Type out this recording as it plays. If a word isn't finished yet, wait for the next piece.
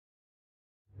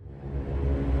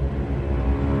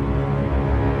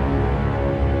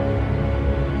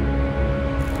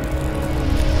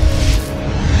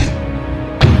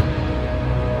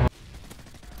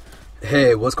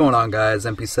Hey, what's going on, guys?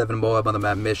 MP7 Moab on the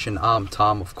map mission. I'm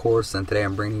Tom, of course, and today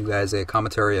I'm bringing you guys a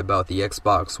commentary about the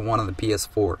Xbox One and the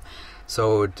PS4.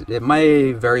 So it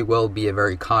may very well be a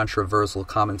very controversial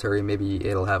commentary. Maybe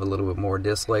it'll have a little bit more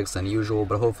dislikes than usual,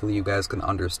 but hopefully you guys can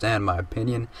understand my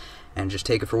opinion and just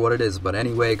take it for what it is. But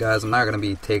anyway, guys, I'm not going to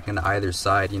be taking either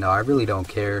side. I really don't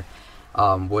care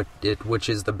which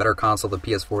is the better console, the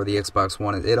PS4 or the Xbox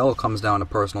One. It all comes down to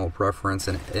personal preference,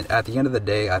 and at the end of the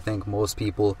day, I think most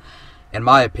people, in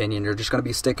my opinion, are just going to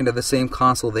be sticking to the same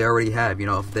console they already have.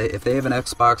 If they have an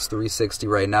Xbox 360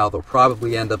 right now, they'll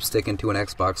probably end up sticking to an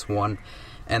Xbox One.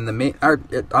 And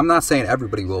I'm not saying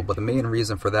everybody will, but the main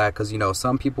reason for that, because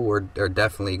some people are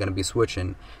definitely going to be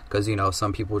switching, because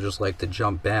some people just like to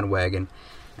jump bandwagon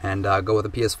and go with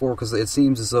the PS4, because it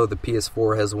seems as though the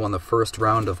PS4 has won the first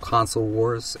round of console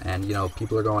wars, and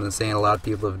people are going insane. A lot of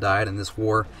people have died in this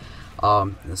war.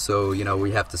 So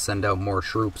we have to send out more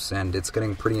troops, and it's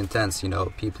getting pretty intense.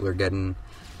 People are getting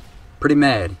pretty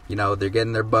mad. They're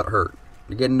getting their butt hurt.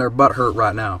 They're getting their butt hurt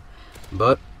right now.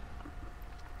 But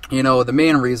the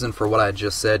main reason for what I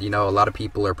just said, a lot of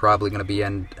people are probably going to be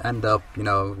end up,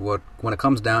 when it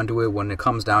comes down to it, when it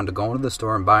comes down to going to the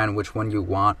store and buying which one you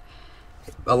want,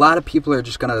 a lot of people are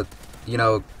just going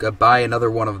to buy another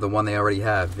one of the one they already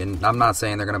have. And I'm not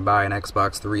saying they're going to buy an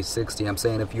Xbox 360. I'm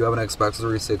saying if you have an Xbox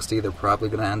 360, they're probably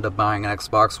going to end up buying an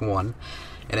Xbox One.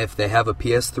 And if they have a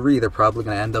PS3, they're probably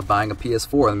going to end up buying a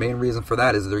PS4. And the main reason for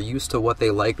that is they're used to what they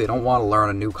like. They don't want to learn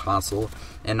a new console.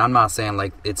 And I'm not saying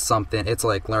like it's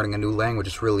like learning a new language.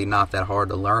 It's really not that hard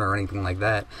to learn or anything like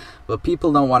that. But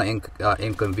people don't want to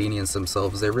inconvenience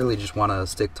themselves. They really just want to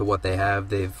stick to what they have.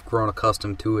 They've grown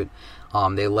accustomed to it.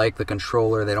 They like the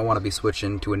controller. They don't want to be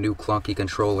switching to a new clunky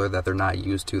controller that they're not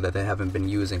used to, that they haven't been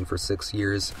using for 6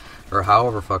 years, or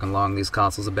however fucking long these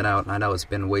consoles have been out. I know it's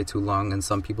been way too long in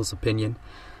some people's opinion,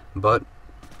 but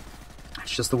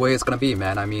it's just the way it's going to be,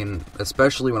 man. I mean,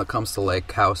 especially when it comes to like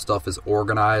how stuff is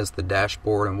organized, the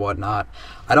dashboard and whatnot.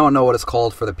 I don't know what it's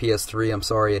called for the PS3. I'm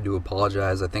sorry, I do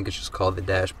apologize. I think it's just called the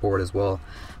dashboard as well.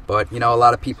 But, a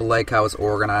lot of people like how it's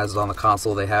organized on the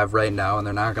console they have right now, and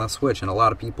they're not going to switch. And a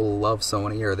lot of people love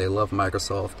Sony, or they love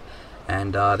Microsoft,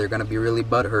 and they're going to be really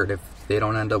butthurt if they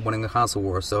don't end up winning the console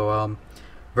war. So,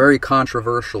 very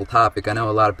controversial topic. I know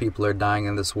a lot of people are dying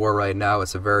in this war right now.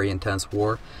 It's a very intense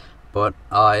war. But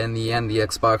in the end, the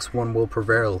Xbox One will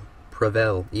prevail.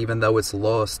 Even though it's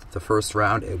lost the first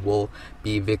round, it will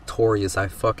be victorious. I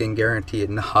fucking guarantee it.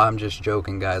 No, I'm just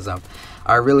joking, guys.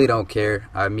 I really don't care.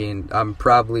 I mean, I'm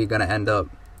probably gonna end up,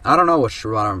 I don't know which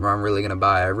one I'm really gonna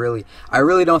buy. I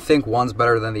really don't think one's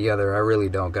better than the other. I really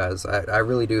don't, guys. I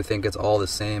really do think it's all the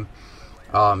same.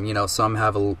 Some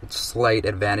have slight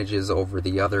advantages over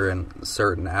the other in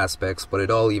certain aspects, but it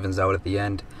all evens out at the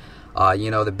end.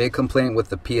 The big complaint with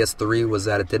the PS3 was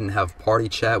that it didn't have party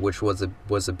chat, which was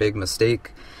a big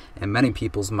mistake in many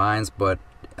people's minds, but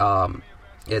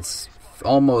it's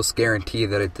almost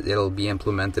guaranteed that it'll be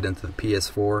implemented into the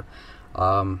PS4.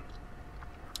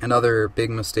 Another big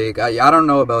mistake, I don't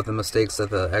know about the mistakes that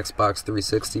the Xbox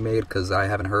 360 made, because I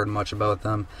haven't heard much about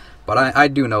them, but I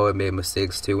do know it made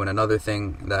mistakes too. And another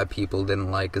thing that people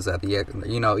didn't like is that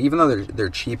even though they're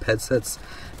cheap headsets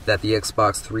that the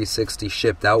Xbox 360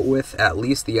 shipped out with, at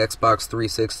least the Xbox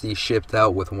 360 shipped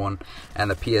out with one, and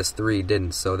the PS3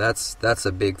 didn't. So that's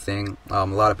a big thing. A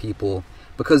lot of people,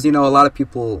 because a lot of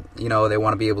people, they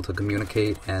want to be able to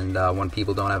communicate, and when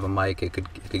people don't have a mic, it could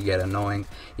get annoying.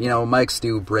 Mics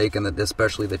do break, and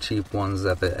especially the cheap ones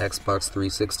that the Xbox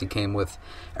 360 came with.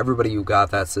 Everybody who got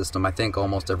that system, I think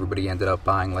almost everybody ended up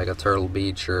buying like a Turtle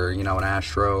Beach or an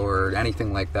Astro or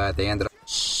anything like that. They ended up.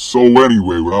 So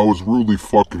anyway, when I was rudely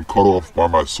fucking cut off by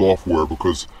my software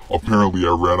because apparently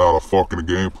I ran out of fucking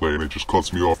gameplay and it just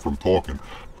cuts me off from talking.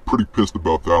 Pretty pissed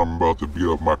about that. I'm about to beat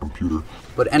up my computer.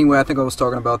 But anyway, I think I was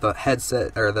talking about the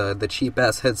headset, or the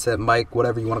cheap-ass headset mic,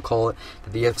 whatever you want to call it,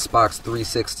 that the Xbox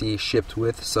 360 shipped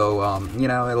with. So,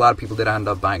 a lot of people did end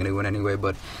up buying a new one anyway,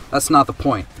 but that's not the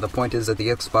point. The point is that the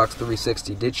Xbox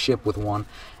 360 did ship with one.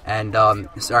 And,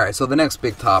 alright, so the next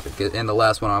big topic, and the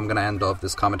last one I'm going to end off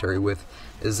this commentary with,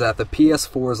 is that the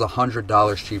PS4 is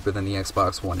 $100 cheaper than the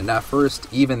Xbox One. And at first,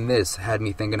 even this had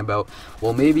me thinking about,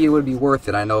 well, maybe it would be worth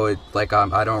it. I know it, like,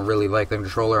 I don't really like the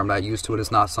controller. I'm not used to it.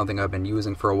 It's not something I've been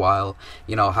using for a while.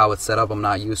 How it's set up, I'm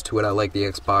not used to it. I like the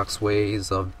Xbox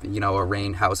ways of,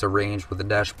 how it's arranged with the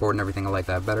dashboard and everything. I like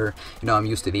that better. I'm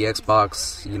used to the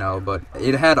Xbox, but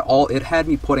it had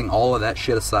me putting all of that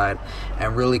shit aside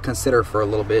and really consider for a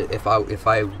little bit if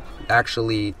I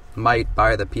actually might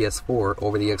buy the PS4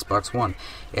 over the Xbox One.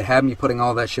 It had me putting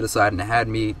all that shit aside, and it had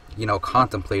me,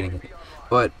 contemplating it.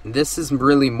 But this is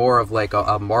really more of like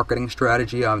a marketing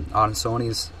strategy on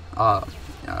Sony's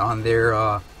on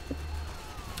their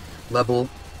level,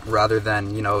 rather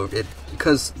than, you know, it,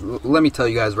 because let me tell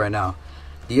you guys right now,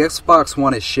 the Xbox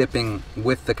One is shipping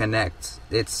with the Kinect.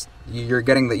 You're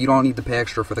getting that. You don't need to pay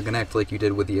extra for the Kinect like you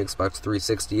did with the Xbox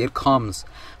 360. It comes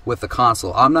with the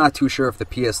console. I'm not too sure if the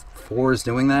PS4 is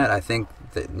doing that. I think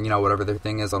that, you know, whatever their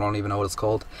thing is, I don't even know what it's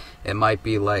called. It might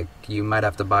be like you might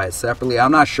have to buy it separately.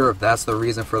 I'm not sure if that's the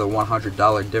reason for the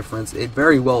 $100 difference. It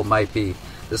very well might be.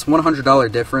 This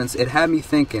 $100 difference, it had me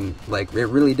thinking, like, it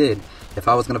really did, if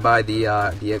I was gonna buy the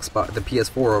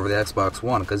PS4 over the Xbox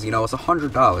One, because, you know, it's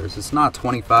 $100. It's not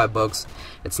 $25.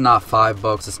 It's not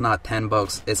 $5. It's not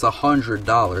 $10. It's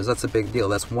 $100. That's a big deal.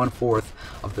 That's 1/4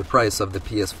 of the price of the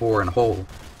PS4 in whole.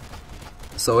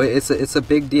 So it's a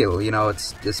big deal. You know,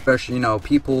 it's especially, you know,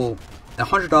 people.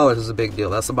 $100 is a big deal.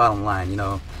 That's the bottom line. You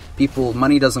know,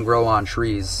 money doesn't grow on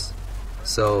trees.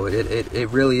 So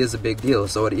it really is a big deal.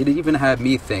 So it even had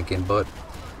me thinking, but,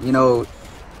 you know,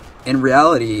 in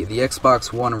reality, the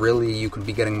Xbox One, really, you could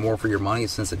be getting more for your money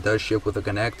since it does ship with a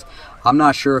Kinect. I'm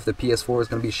not sure if the PS4 is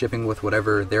going to be shipping with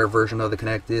whatever their version of the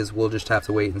Kinect is. We'll just have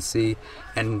to wait and see.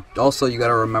 And also, you got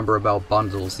to remember about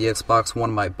bundles. The Xbox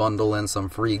One might bundle in some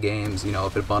free games. You know,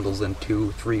 if it bundles in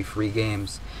 2-3 free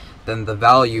games, then the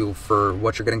value for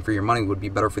what you're getting for your money would be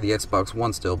better for the Xbox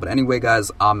One still. But anyway,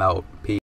 guys, I'm out. Peace.